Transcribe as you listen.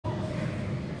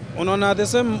Unaona the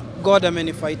same God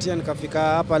amenifightia nikafika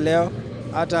hapa leo,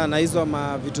 hata na hizo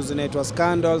vitu zinaitwa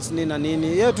scandals nini na nini,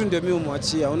 yeye tu ndio mimi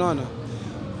umwachia, unaona,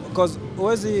 because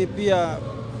huwezi pia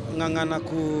ngangana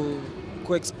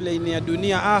ku ya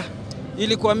dunia,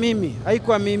 ilikuwa mimi,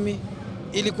 haikuwa mimi,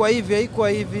 ilikuwa hivi, haikuwa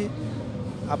hivi.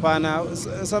 Hapana,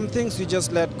 some things you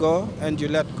just let go and you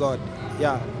let God.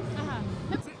 Yeah.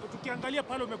 Tukiangalia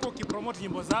pale umekuwa ukipromote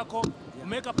nyimbo zako,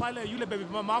 umeweka pale yule baby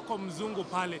mama wako mzungu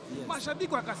pale. Yes.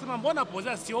 Mashabiki wakasema mbona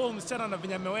Posey sio msichana na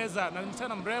venye ameweza na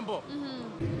msichana mrembo?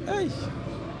 Hey.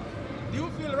 Do you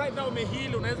feel right now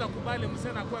umehili unaweza kubali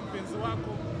msichana kuwa mpenzi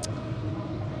wako?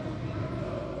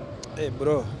 Hey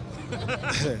bro.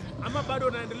 Ama bado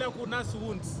unaendelea kunurse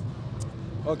wounds?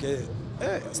 Okay.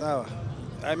 Sawa.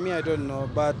 I don't know,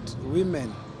 but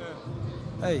women.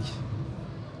 Hey.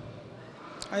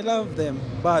 I love them,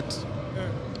 but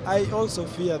I also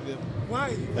fear them.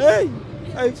 Why? Hey,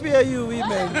 I fear you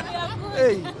women.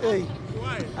 Hey.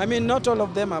 Why? I mean, not all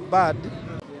of them are bad.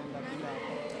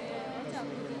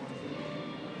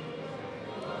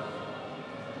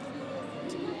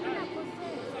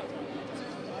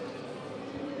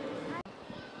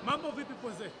 Mambo vipi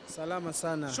Posey? Salama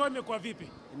sana. Show imekuwa vipi?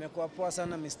 Imekuwa poa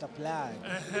sana Mr. Plug.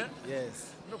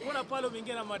 Yes. Nimekuona pale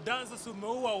umeingia na madances,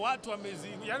 umeua watu,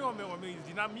 yani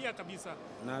wamejinamia kabisa.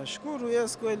 Nashukuru,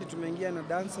 yes, kweli tumeingia na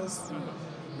dancers.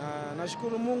 Na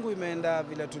nashukuru Mungu imeenda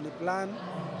vile tuliplan.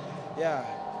 Yeah.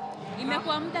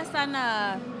 Imekuwa muda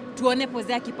sana tuone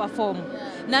Posey akiperform.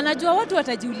 Na najua watu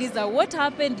watajiuliza what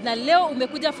happened, na leo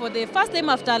umekuja for the first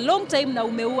time after a long time na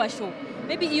umeua show.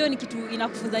 Maybe hiyo ni kitu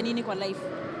inakufunza nini kwa life?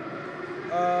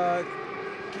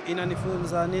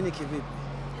 Inanifunza nini kivipi?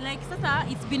 Like sasa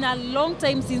it's been a long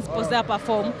time since Posey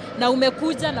perform na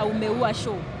umekuja na umeua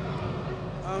show.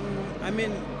 I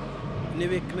mean ni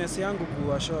weakness yangu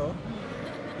kuwa show.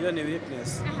 Hiyo ni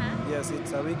weakness. Yes,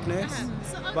 it's a weakness.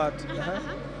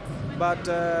 But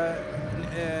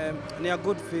ni a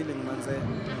good feeling manze.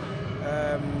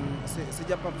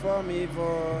 Sija perform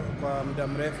hivyo kwa muda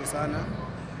mrefu sana.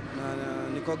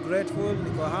 Niko grateful,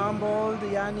 niko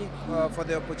humbled yani for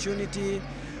the opportunity,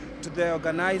 to the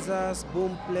organizers,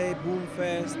 Boom Play, Boom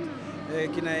Fest,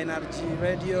 kina Energy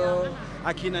Radio,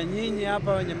 akina nyinyi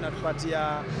hapa wenye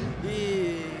mnatupatia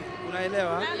hii,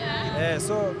 unaelewa?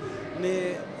 So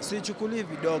sichukulii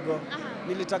vidogo.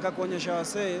 Nilitaka kuonyesha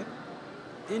wasee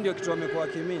hii ndio kitu wamekuwa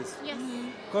kimisi.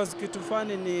 Because kitu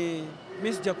fani ni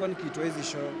mimi sijakuwa nikiitwa hizi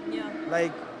show.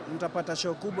 Like mtapata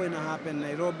show kubwa ina happen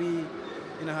Nairobi,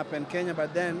 ina happen Kenya,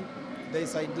 but then they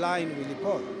sideline Willy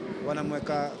Paul.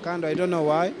 Wanamweka kando, I don't know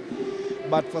why,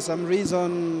 but for some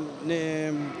reason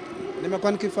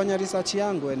nimekuwa nikifanya research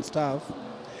yangu and stuff.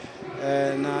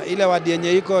 Na ile wadi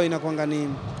yenye iko inakuanga ni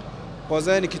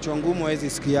Posey ni kichwa ngumu hawezi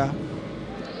sikia.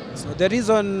 So the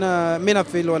reason mimi na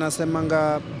feel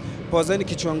wanasemanga Posey ni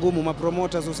kichwa ngumu, ma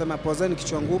promoters husema Posey ni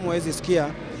kichwa ngumu hawezi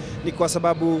sikia, ni kwa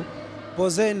sababu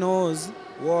Posey knows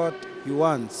what he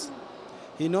wants.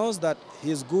 He knows that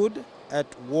he's good at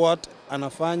what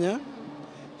anafanya.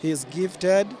 He's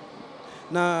gifted.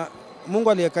 Na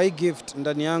Mungu aliweka hii gift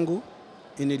ndani yangu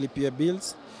inilipia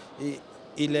bills,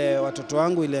 ile watoto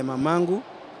wangu, ile mamangu,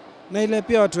 na ile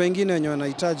pia watu wengine wenye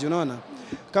wanahitaji, unaona?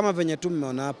 Kama venye tu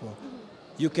mmeona hapo.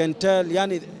 You can tell,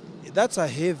 yani that's a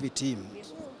heavy team.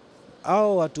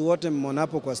 Hao watu wote mmeona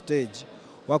hapo kwa stage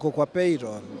wako kwa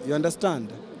payroll. You understand?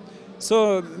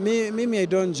 So mimi I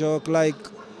don't joke, like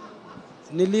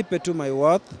nilipe tu my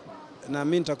worth na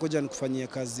mimi nitakuja nikufanyie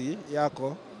kazi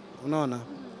yako, unaona?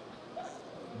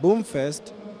 Boom Fest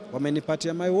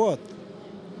wamenipatia my worth.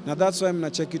 Na that's why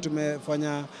mnacheki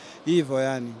tumefanya hivyo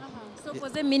yani. So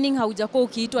Posey meaning haujakuwa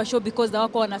ukiitwa show because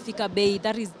wako wanafika bei,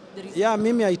 that is the reason. Yeah,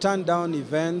 mimi I turn down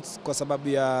events kwa sababu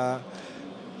ya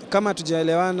kama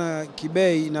tujaelewana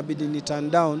kibei inabidi ni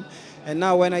turn down, and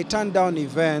now when I turn down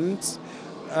events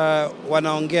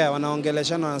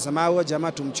wanaongeleshana wanasema huyo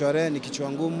jamaa tumchoree ni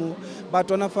kichwa ngumu,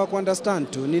 but wanafaa ku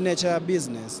understand tu ni nature ya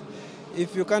business.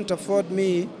 If you can't afford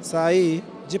me saa hii,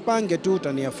 jipange tu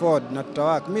utani afford na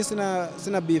tutawak. Mimi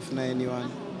sina beef na anyone.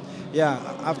 Yeah,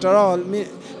 after all mimi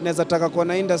naweza taka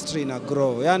kuona industry na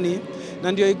grow. Yani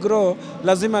na ndio i grow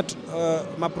lazima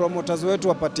ma promoters wetu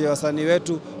wapatie wasanii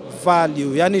wetu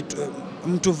value. Yani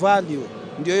mtu value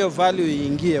ndio hiyo value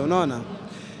iingie, unaona?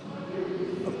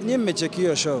 Nyinyi mmecheki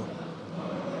hiyo show.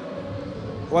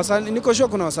 Wasanii niko sure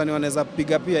kuna wasanii wanaweza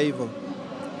piga pia hivyo.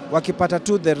 Wakipata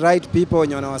tu the right people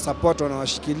wenye wanawasupport,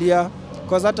 wanawashikilia.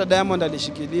 Because hata Diamond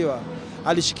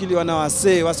alishikiliwa na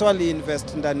wasee wali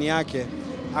invest ndani yake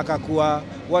akakuwa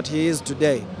what he is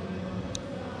today.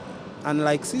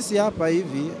 Unlike sisi hapa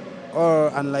hivi,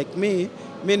 or unlike me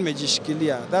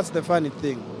nimejishikilia. That's the funny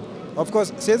thing. Of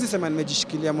course, siwezi sema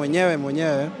nimejishikilia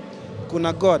mwenyewe.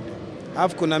 Kuna God,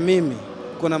 alafu kuna mimi,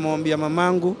 kuna maombi ya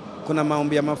mamangu, kuna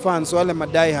maombi ya mafans, wale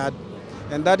madai hard.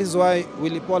 And that is why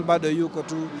Willy Paul bado yuko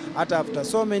tu, hata after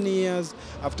so many years,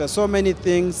 after so many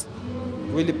things,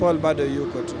 Willy Paul bado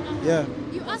yuko tu. Yeah.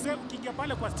 Ukiingia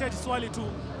pale kwa stage swali tu,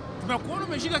 tumekuona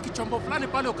umeshika kichombo fulani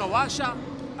pale ukawasha.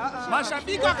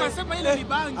 Mashabiki akasema ile ni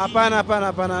bangi.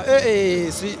 Hapana.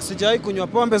 Sijawahi kunywa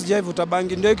pombe, sijawahi vuta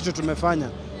bangi, ndio kitu tumefanya.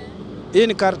 Hii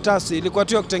ni karatasi, ilikuwa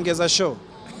tu ya kutengeza show.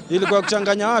 Ilikuwa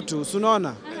kuchanganya watu,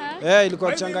 unaona?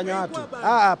 Ilikuwa kuchanganya watu.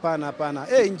 Hapana.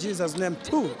 In Jesus name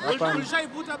tu. Hapana.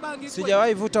 Ulishaivuta bangi?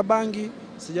 Sijawahi vuta bangi,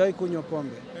 sijawahi kunywa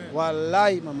pombe.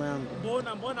 Wallahi mama yangu.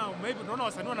 Mbona maybe unaona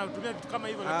wasanii wanatumia vitu kama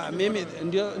hivyo mimi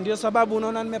ndio sababu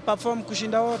unaona nimeperform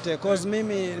kushinda wote cause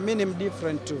mimi ni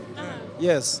different too.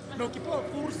 Yes. Na ukipewa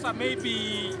fursa maybe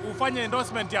ufanye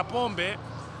endorsement ya pombe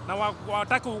na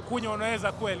wataka ukunywa,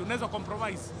 unaweza kweli? Unaweza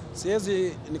compromise?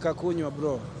 Siwezi nikakunywa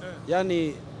bro.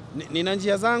 Yaani nina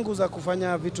njia zangu za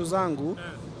kufanya vitu zangu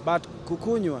but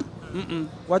kukunywa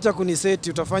wacha kuniseti,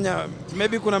 utafanya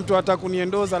maybe kuna mtu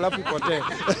atakuniendoza alafu ipotee.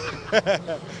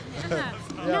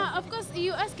 Now, of course,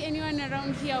 you ask anyone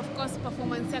around here, of course,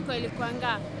 performance yako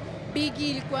ilikuanga bigi,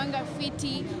 ilikuanga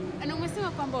fiti. Na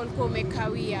umesema kwamba ulikuwa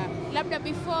umekawia. Labda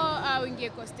before uingie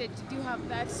kwa stage, do you have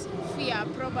that fear?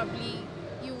 Probably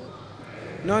you...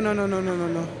 No.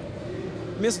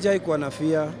 Mimi sijai kuwa na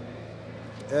fear.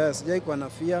 Sijai kuwa na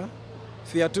fear.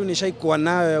 Fear tu nishaikuwa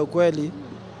nayo ya ukweli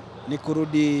ni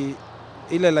kurudi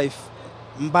ile life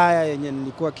mbaya yenye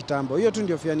nilikuwa kitambo. Hiyo tu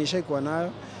ndio fear nishaikuwa nayo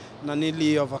na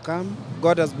nili overcome.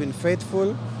 God has been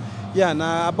faithful. Yeah,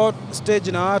 na about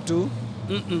stage na watu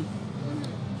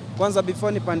kwanza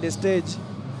before nipande stage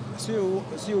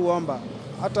si uomba.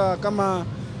 Hata kama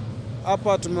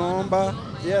hapa tumeomba,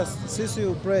 yes, sisi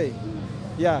pray.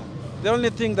 Yeah, the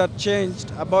only thing that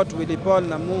changed about Willy Paul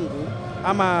na Mungu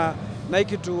ama na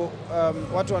kitu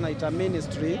watu wanaita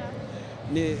ministry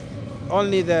ni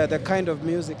only the kind of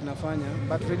music nafanya,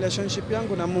 but relationship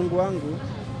yangu na Mungu wangu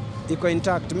iko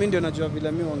intact. Mimi ndio najua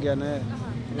vile mimi ongea na yeye.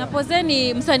 Na Poze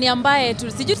ni msanii ambaye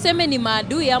sijui tuseme ni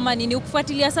maadui ama nini,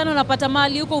 ukufuatilia sana, unapata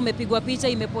mali huko, umepigwa picha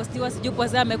imepostiwa, sijui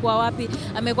Poze amekuwa wapi.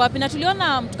 Na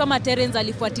tuliona mtu kama Terence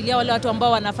alifuatilia wale watu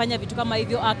ambao wanafanya vitu kama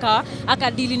hivyo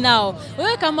akadili nao.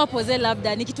 Wewe kama Poze,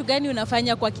 labda ni kitu gani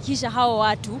unafanya kuhakikisha hao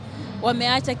watu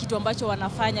wameacha kitu ambacho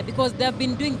wanafanya, because they have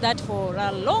been doing that for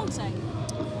a long time?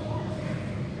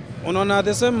 Unaona,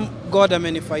 the same God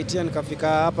amenifightia nikafika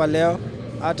hapa leo,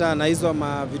 hata na hizo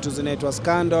vitu zinaitwa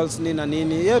scandals nini na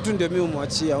nini, yeye tu ndio mimi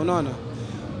umwachia, unaona,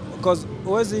 because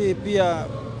huwezi pia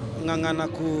ngangana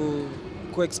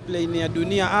ku-explain ya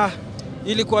dunia,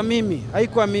 ilikuwa mimi,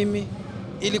 haikuwa mimi,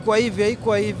 ilikuwa hivi,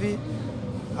 haikuwa hivi.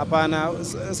 Hapana,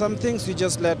 some things you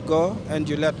just let go and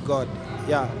you let God.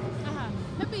 Yeah.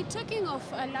 Maybe talking of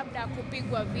labda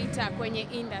kupigwa vita kwenye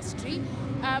industry,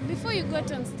 before you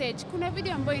got on stage, kuna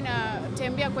video ambayo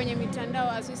inatembea kwenye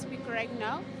mitandao as we speak right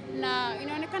now, na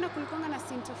inaonekana kulikuwa na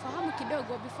sintofahamu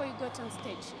kidogo before you got on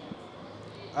stage.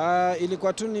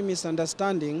 Ilikuwa tu ni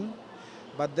misunderstanding,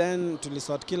 but then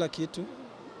tulisort kila kitu.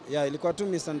 Yeah, ilikuwa tu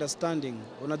misunderstanding.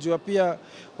 Unajua pia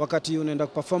wakati unaenda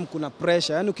kuperform kuna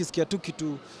pressure, yani ukisikia tu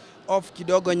kitu off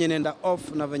kidogo yenye nenda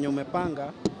off na venye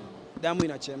umepanga, damu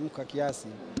inachemka kiasi.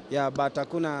 Yeah, but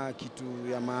hakuna kitu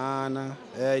ya maana.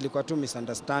 Ilikuwa tu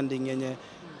misunderstanding yenye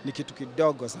ni kitu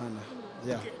kidogo sana.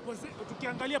 Yeah. Okay,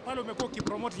 tukiangalia pale umekuwa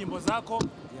ukipromote nyimbo zako,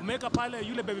 umeweka pale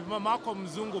yule baby mama wako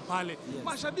mzungu pale. Yes.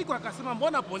 Mashabiki wakasema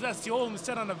mbona Poze sio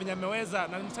msichana na venye ameweza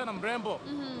na msichana mrembo?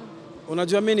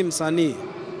 Unajua mimi ni msanii.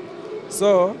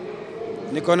 So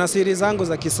niko na siri zangu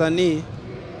za kisanii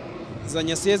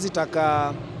zenye siwezi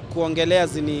taka kuongelea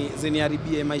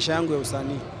ziniharibie maisha yangu ya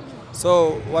usanii.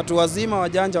 So watu wazima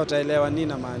wajanja wataelewa nini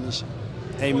na maanisha.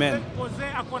 Amen. Poze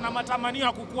ako na matamanio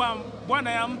ya kukuwa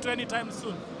bwana ya mtu anytime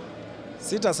soon.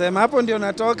 Sitasema, hapo ndio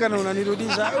natoka na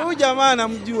unanirudisha. Huyu jamaa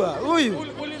namjua. Huyu.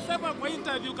 Ulisema kwa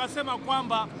interview ukasema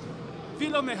kwamba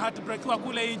vile umeheartbreakiwa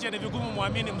kule nje ni vigumu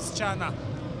muamini msichana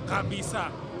kabisa.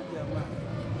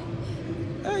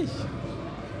 Hey.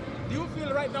 Do you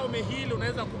feel right now umehili,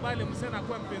 unaweza kubali msichana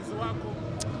kuwa mpenzi wako?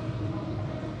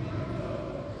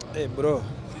 Hey bro.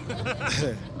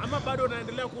 Ama bado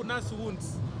unaendelea kunurse wounds?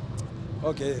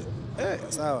 Okay.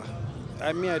 Sawa.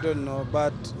 I don't know,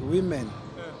 but women.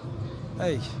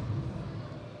 Hey.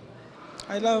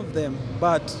 I love them,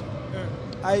 but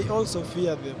I also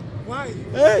fear them. Why?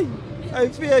 Hey, I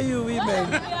fear you women.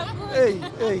 Hey.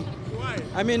 Why?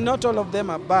 I mean, not all of them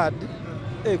are bad.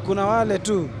 Hey, kuna wale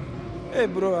tu. Hey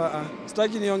bro,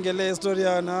 sitaki niongelee historia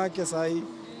ya wanawake sahi.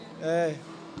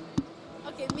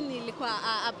 Okay, mimi nilikuwa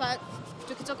hapa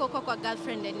tukitoka huko kwa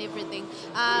girlfriend and everything,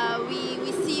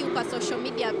 we see you kwa social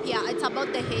media pia, it's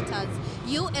about the haters.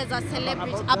 You as a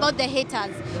celebrity, about the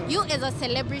haters. You as a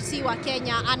celebrity wa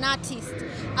Kenya, an artist,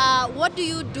 what do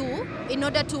you do in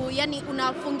order to, yani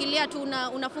unafungilia tu,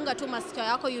 unafunga tu masikio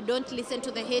yako, you don't listen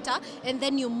to the hater, and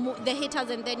then the haters,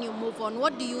 and then you move on?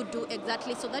 What do you do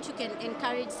exactly so that you can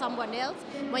encourage someone else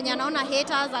mwenye anaona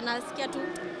haters anasikia tu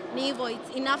ni hivyo,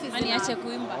 it's enough is Aniache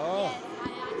kuimba?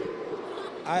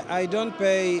 I don't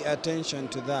pay attention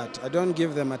to that. I don't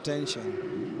give them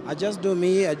attention. I just do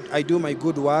me. I do my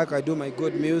good work. I do my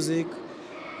good music.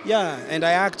 Yeah, and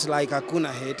I act like hakuna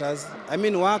haters. I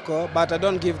mean wako, but I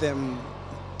don't give them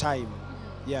time.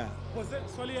 Yeah. Poze,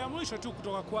 swali ya mwisho tu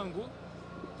kutoka kwangu.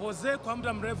 Poze kwa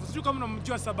muda mrefu, sijui kama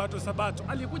unamjua Sabato.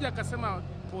 Alikuja akasema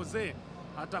Poze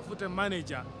atafute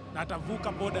manager na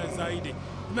atavuka boda zaidi.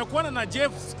 Umekuona na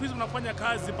Jeff, siku hizi mnafanya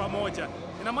kazi pamoja.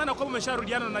 Ina maana kwamba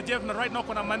umesharudiana na Jeff na right now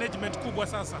kuna management kubwa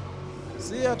sasa.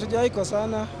 Si hatujaiko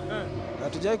sana.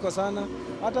 Hatujaiko sana.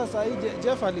 Hata sasa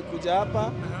Jeff alikuja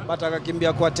hapa, but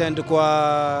akakimbia kwa attend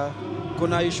kwa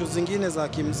kuna issue zingine za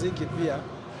kimuziki pia.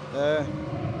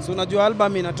 So unajua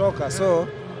album inatoka, so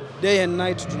day and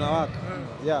night tunawaka.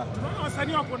 Yeah. Tunaona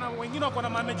wasanii wengine wako na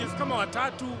managers kama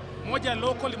watatu, mmoja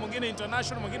local, mwingine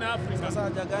international, mwingine Africa. Sasa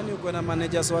haja gani uko na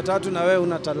managers watatu na wewe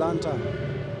una talanta?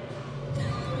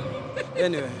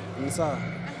 Anyway, ni sawa.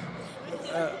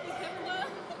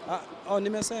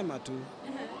 Nimesema tu.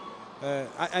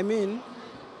 I mean,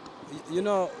 you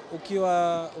know,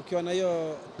 ukiwa na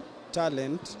hiyo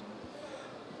talent,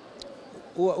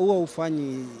 huwa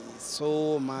ufanyi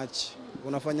so much.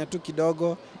 Unafanya tu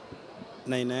kidogo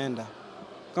na inaenda.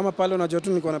 Kama pale unajua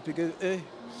tu niko napiga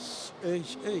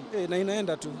na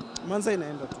inaenda tu. Manza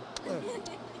inaenda tu.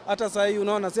 Hata sasa hii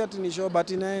unaona si ati ni show but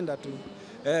inaenda tu.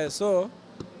 So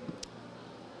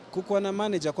kukuwa na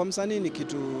manager kwa msanii ni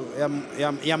kitu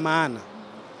ya maana.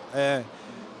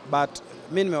 But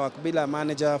mimi nimewaka bila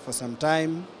manager for some time,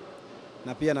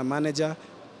 na pia na manager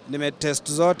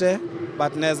nimetest zote,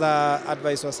 but naweza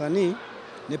advice wasanii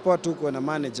ni poa tu kuwa na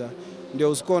manager,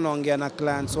 ndio usikuwa unaongea na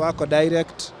clients wako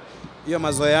direct. Hiyo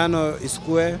mazoeano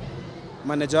isikue,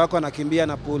 manager wako anakimbia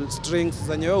na pull strings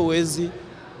zenye wewe uwezi,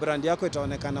 brand yako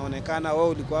itaonekana wewe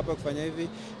ulikuwa hapa kufanya hivi.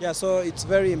 Yeah, so it's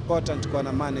very important kuwa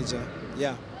na manager.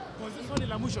 Yeah. Swali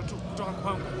la mwisho tu kutoka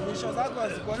kwangu. Mwisho zako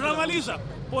hazikuwa. Tunamaliza.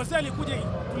 Poze alikuja,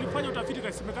 tulifanya utafiti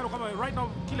kasemekana kama right now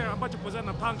kile ambacho Poze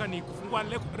anapanga ni kufungua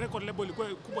record label ilikuwa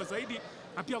kubwa zaidi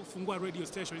na pia kufungua radio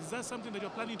station. Is that something that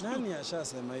you're planning to do? Nani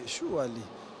ashasema surely?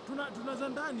 Tunaza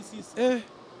ndani sisi.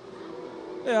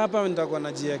 Hapa nitakuwa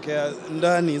najiwekea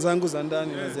ndani zangu za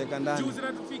ndani naziweka ndani. Juzi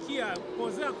natufikia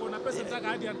Poze ako na pesa nataka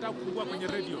hadi anataka kufungua kwenye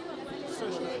radio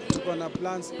station. Tuko na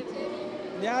plans.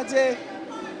 Niaje?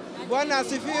 Bwana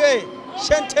asifiwe.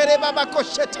 Shentere baba ko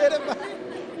shentere baba.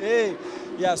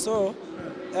 Yeah, so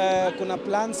kuna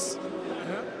plans.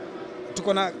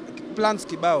 Tuko na plans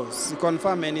kibao. Si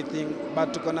confirm anything,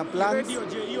 but tuko na plans.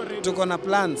 Tuko na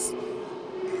plans.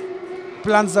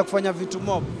 Plans za kufanya vitu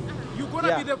mob. You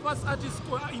gonna be the first artist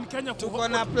in Kenya. Tuko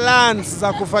na plans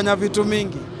za kufanya vitu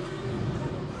mingi.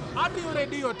 Hadi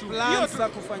radio tu. Plans za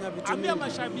kufanya vitu mingi.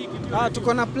 Mashabiki tu.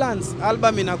 Tuko na plans.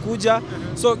 Album inakuja.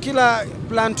 So kila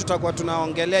plan tutakuwa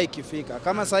tunaongelea ikifika.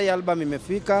 Kama sasa hii album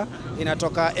imefika,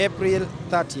 inatoka April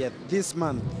 30th this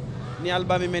month. Ni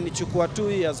album imenichukua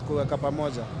 2 years kuweka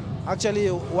pamoja. Actually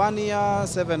 1 year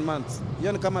 7 months.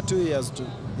 Hiyo ni kama 2 years tu.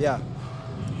 Yeah.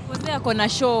 Poze ako na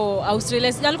show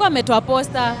Australia. Alikuwa ametoa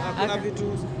poster. Kuna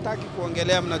vitu sitaki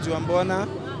kuongelea, mnajua mbona.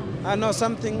 I know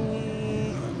something,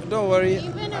 don't worry.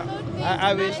 Even about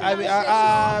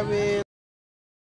I will